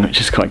tripod thing,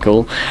 which is quite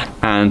cool.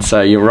 And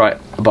so you're right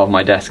above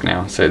my desk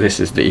now. So this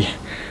is the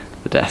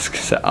desk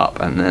set up,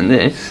 and then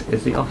this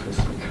is the office.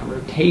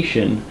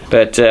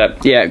 But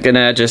yeah,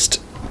 gonna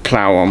just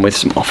plow on with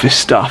some office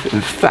stuff.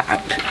 In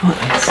fact,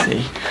 let's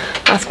see,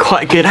 that's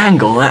quite a good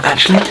angle, that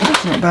actually.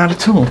 That's not bad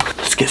at all.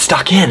 Let's get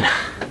stuck in.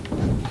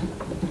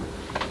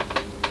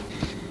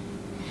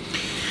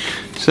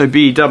 So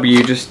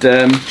BW just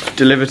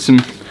delivered some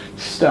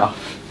stuff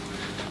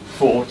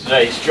for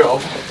today's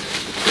job.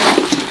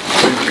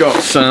 We've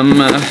got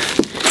some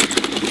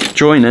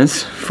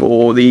joiners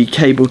for the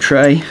cable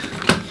tray,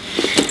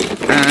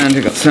 and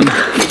we've got some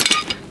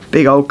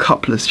big old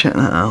couplers, check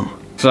that out.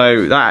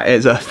 So that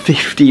is a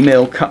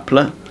 50mm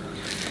coupler,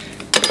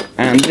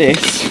 and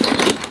this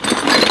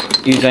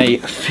is a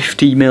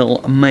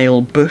 50mm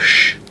male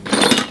bush.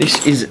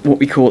 This is what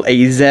we call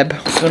a Zeb.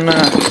 Some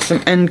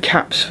end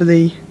caps for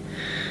the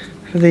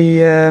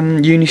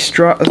uni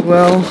strut as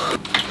well.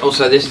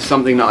 Also, this is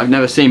something that I've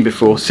never seen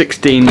before,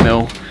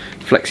 16mm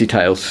flexi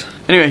tails.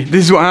 Anyway,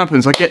 this is what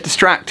happens, I get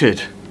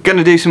distracted.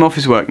 Gonna do some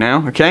office work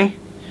now, okay?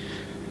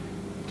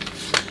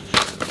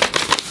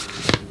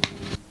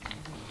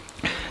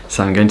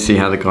 So I'm going to see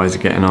how the guys are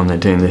getting on. They're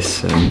doing this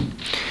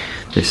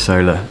this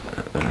solar,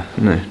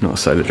 no, not a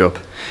solar job.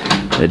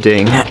 They're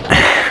doing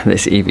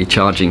this EV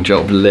charging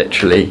job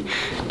literally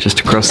just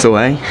across the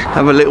way.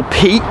 Have a little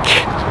peek.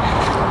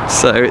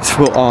 So it's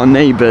for our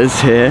neighbours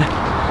here,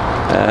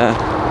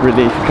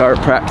 Relief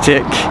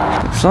Chiropractic.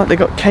 Looks like they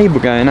got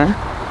cable going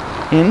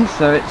in,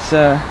 so it's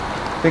a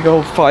big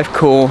old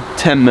 5-core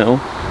 10mm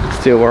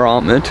steel wire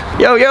armoured.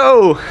 Yo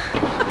yo!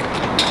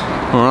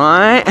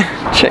 Alright,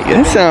 check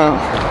this out.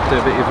 Do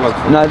a bit of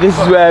vlog. No, this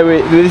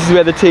is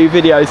where the two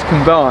videos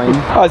combine.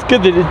 Oh, it's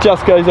good that it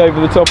just goes over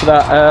the top of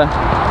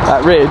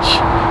that ridge.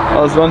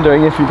 I was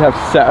wondering if you'd have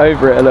to set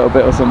over it a little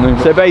bit or something.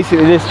 So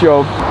basically this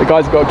job, the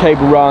guys have got a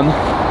cable run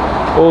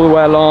all the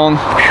way along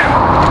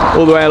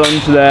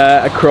to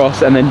there,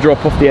 across, and then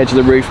drop off the edge of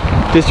the roof.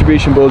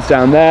 Distribution boards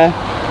down there,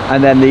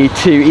 and then the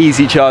two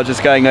easy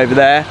chargers going over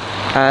there.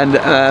 And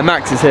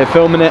Max is here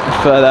filming it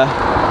for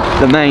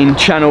the main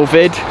channel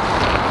vid,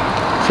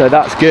 so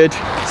that's good.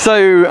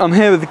 So I'm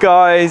here with the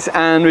guys,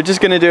 and we're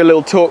just going to do a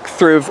little talk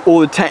through of all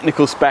the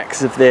technical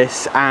specs of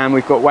this, and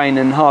we've got Wayne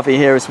and Harvey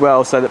here as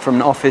well, so that from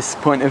an office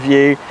point of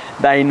view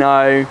they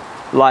know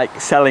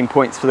like selling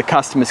points for the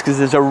customers, because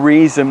there's a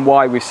reason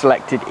why we've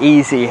selected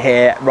easy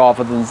here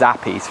rather than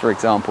zappies, for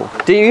example.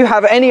 Do you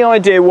have any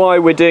idea why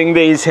we're doing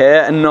these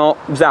here and not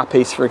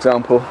zappies, for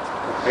example?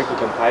 People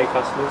can pay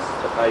customers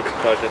to pay to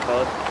charge their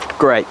card.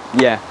 Great,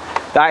 yeah.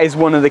 That is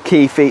one of the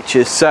key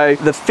features. So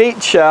the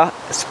feature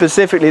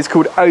specifically is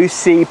called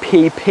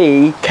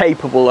OCPP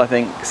capable, I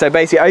think. So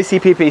basically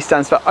OCPP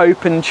stands for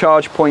Open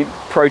Charge Point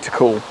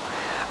Protocol.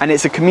 And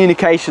it's a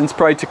communications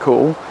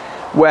protocol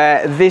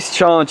where this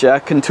charger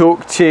can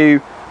talk to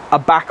a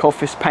back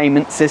office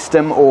payment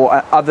system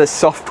or other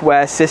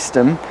software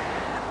system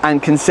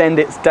and can send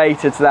its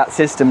data to that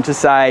system to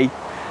say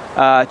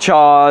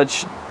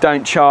charge,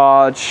 don't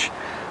charge,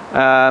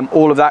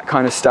 all of that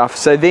kind of stuff.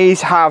 So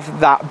these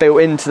have that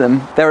built into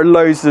them. There are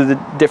loads of the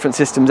different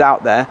systems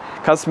out there.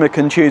 Customer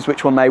can choose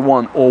which one they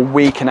want, or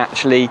we can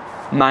actually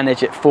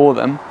manage it for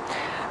them.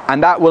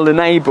 And that will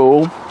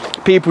enable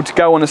people to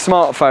go on a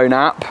smartphone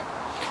app,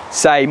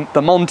 say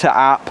the Monta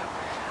app,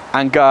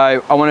 and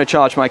go, I want to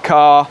charge my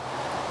car,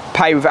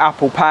 pay with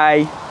Apple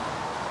Pay,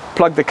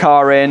 plug the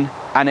car in,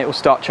 and it will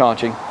start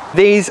charging.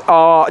 These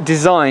are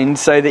designed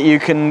so that you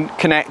can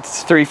connect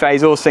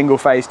three-phase or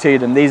single-phase to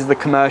them. These are the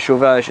commercial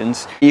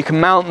versions. You can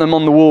mount them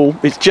on the wall.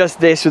 It's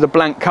just this with a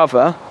blank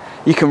cover.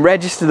 You can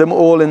register them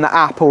all in the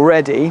app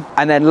already,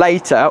 and then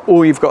later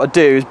all you've got to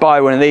do is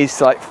buy one of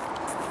these, like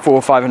 400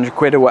 or 500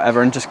 quid or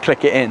whatever, and just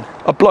click it in.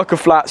 A block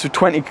of flats with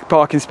 20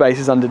 parking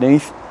spaces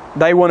underneath.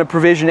 They want to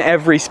provision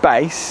every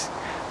space,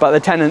 but the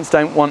tenants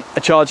don't want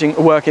a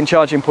working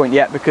charging point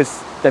yet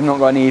because they've not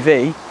got an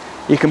EV.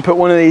 You can put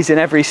one of these in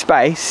every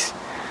space,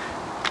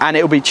 and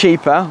it'll be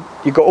cheaper.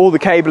 You've got all the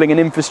cabling and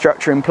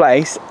infrastructure in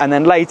place, and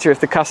then later if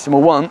the customer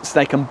wants,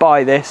 they can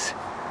buy this,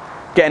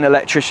 get an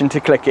electrician to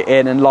click it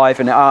in and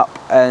liven it up,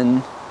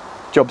 and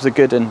jobs are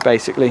good, and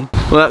basically.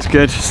 Well, that's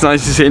good. It's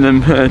nice to see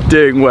them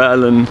doing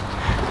well and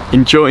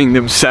enjoying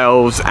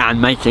themselves and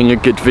making a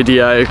good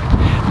video.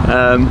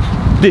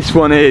 This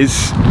one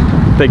is,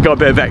 they got a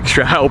bit of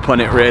extra help on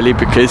it really,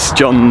 because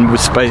John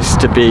was supposed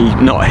to be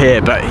not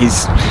here, but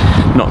he's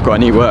not got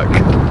any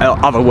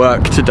other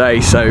work today,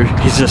 so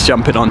he's just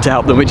jumping on to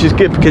help them, which is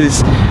good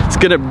because it's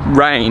gonna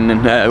rain,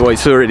 and well,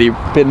 it's already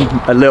been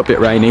a little bit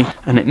rainy,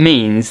 and it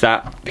means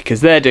that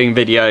because they're doing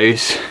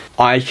videos,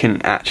 I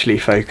can actually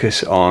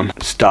focus on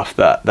stuff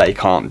that they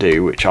can't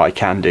do, which I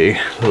can do,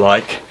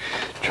 like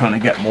trying to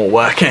get more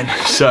work in.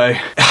 So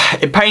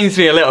it pains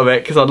me a little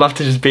bit because I'd love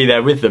to just be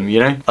there with them, you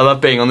know? I love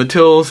being on the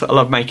tools, I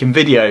love making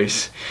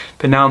videos,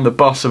 but now I'm the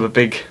boss of a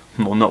big,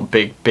 well, not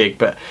big,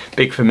 but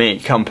big for me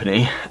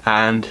company,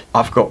 and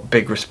I've got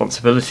big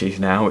responsibilities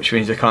now, which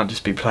means I can't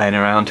just be playing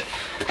around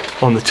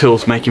on the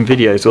tools making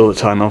videos all the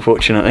time,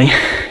 unfortunately.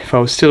 If I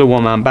was still a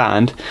one-man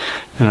band,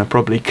 then I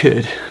probably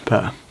could,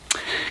 but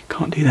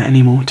can't do that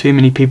anymore. Too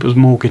many people's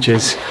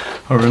mortgages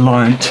are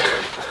reliant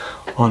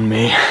on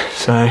me,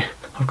 so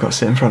I've got to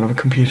sit in front of a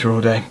computer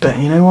all day. But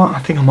you know what? I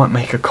think I might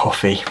make a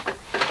coffee.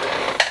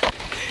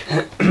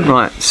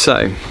 Right,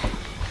 so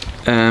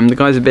the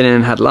guys have been in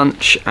and had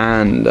lunch,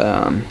 and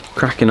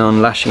cracking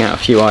on, lashing out a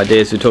few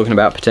ideas. We're talking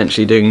about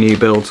potentially doing new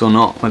builds or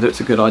not, whether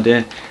it's a good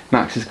idea.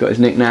 Max has got his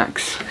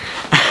knickknacks.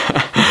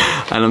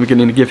 And I'm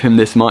going to give him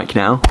this mic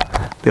now,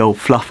 the old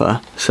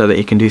fluffer, so that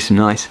he can do some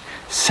nice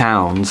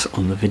sounds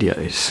on the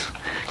videos,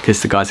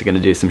 because the guys are going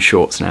to do some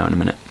shorts now in a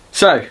minute.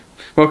 So,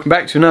 welcome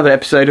back to another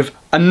episode of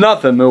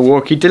another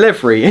Milwaukee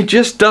delivery. It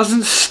just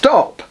doesn't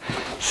stop.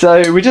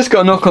 So we just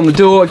got a knock on the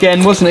door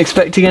again, wasn't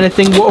expecting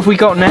anything. What have we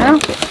got now?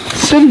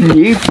 Some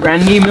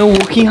brand new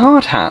Milwaukee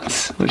hard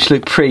hats, which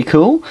look pretty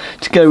cool,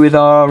 to go with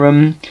our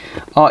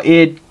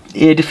ear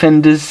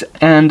defenders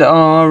and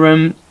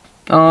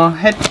our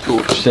head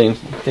torch things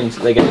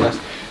that they get us.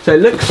 So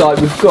it looks like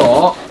we've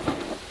got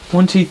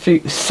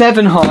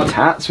 7 hard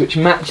hats, which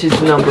matches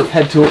the number of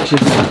head torches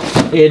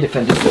and ear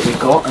defenders that we've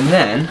got, and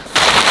then,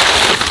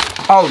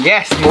 oh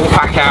yes, more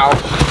pack out.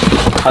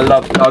 I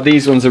love, oh,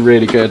 these ones are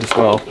really good as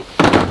well.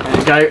 There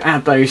we go,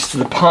 add those to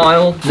the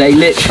pile. They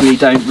literally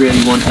don't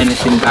really want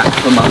anything back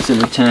from us in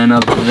return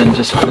other than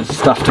just for the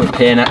stuff to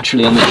appear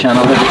naturally on the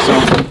channel every so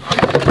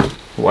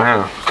often.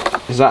 Wow,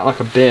 is that like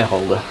a beer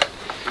holder?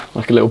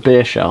 Like a little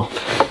beer shelf?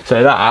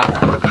 So that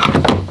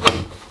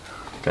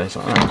goes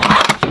like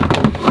that.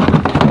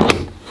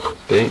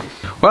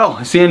 Well,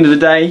 it's the end of the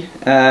day.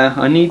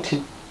 I need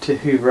to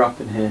hoover up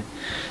in here.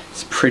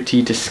 It's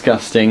pretty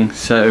disgusting,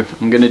 so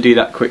I'm going to do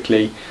that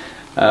quickly.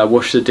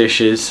 Wash the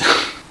dishes.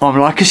 I'm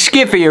like a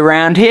skivvy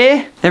around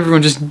here.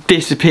 Everyone just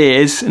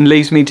disappears and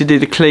leaves me to do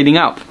the cleaning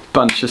up.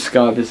 Bunch of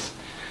skivers.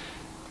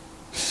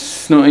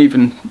 It's not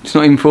even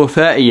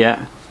 4:30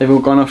 yet. They've all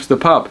gone off to the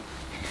pub.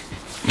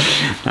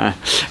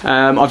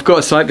 I've got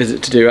a site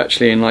visit to do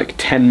actually in like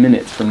 10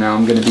 minutes from now.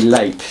 I'm going to be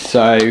late,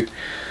 so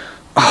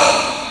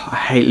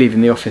I hate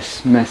leaving the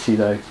office messy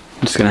though.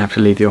 I'm just going to have to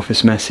leave the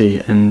office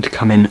messy and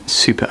come in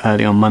super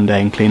early on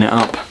Monday and clean it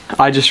up.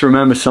 I just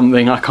remember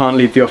something, I can't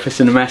leave the office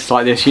in a mess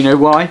like this. You know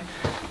why?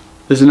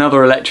 There's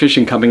another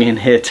electrician coming in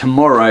here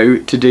tomorrow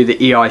to do the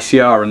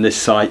EICR on this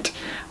site,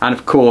 and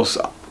of course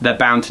they're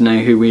bound to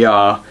know who we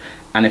are,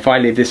 and if I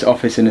leave this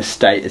office in a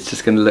state it's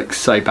just going to look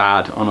so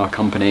bad on our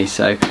company.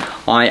 So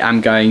I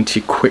am going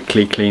to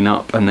quickly clean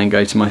up and then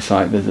go to my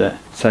site visit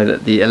so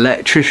that the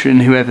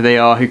electrician, whoever they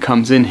are, who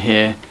comes in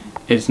here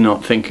is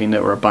not thinking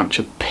that we're a bunch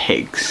of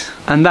pigs.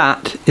 And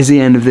that is the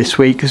end of this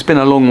week. It's been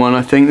a long one,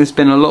 I think. There's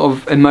been a lot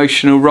of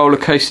emotional roller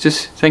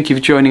coasters. Thank you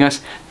for joining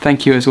us.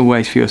 Thank you as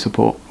always for your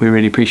support. We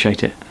really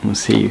appreciate it, and we'll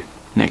see you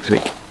next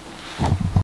week.